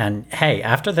there. And hey,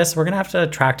 after this, we're going to have to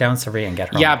track down Suri and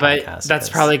get her Yeah, on the but podcast, that's 'cause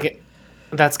probably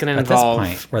that's going to at this involve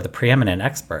point, we're the preeminent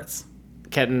experts.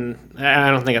 getting. I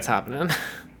don't think it's happening.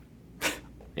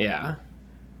 Yeah.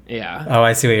 Yeah. Oh,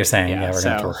 I see what you're saying. Yeah, Yeah, we're going to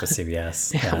have to so- work with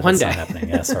CBS. Yeah, one that's not day. happening.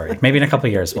 Yeah, sorry. Maybe in a couple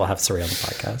of years, we'll have Suri on the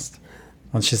podcast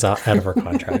once she's out of her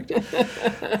contract.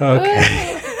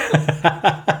 Okay.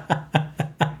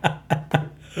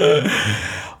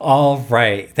 All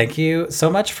right. Thank you so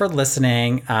much for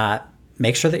listening.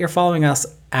 Make sure that you're following us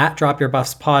at Drop Your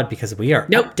Buffs Pod because we are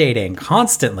Nope. updating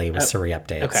constantly with Suri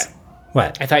updates. okay.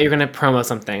 What? I thought you were going to promo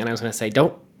something, and I was going to say,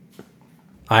 don't.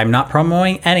 I'm not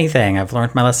promoting anything. I've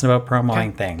learned my lesson about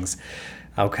promoting things.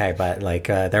 Okay, but like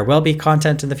there will be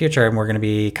content in the future, and we're going to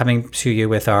be coming to you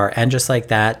with our And Just Like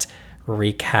That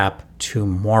recap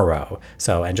tomorrow.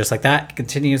 So And Just Like That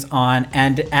continues on,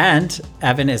 and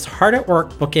Evan is hard at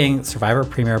work booking Survivor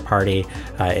premiere party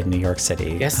in New York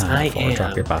City. Yes, I for am.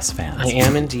 Drop Your Bus fans. I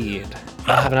am indeed.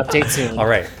 I'll have an update soon. All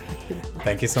right.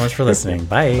 Thank you so much for listening.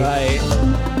 Bye.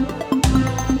 Bye.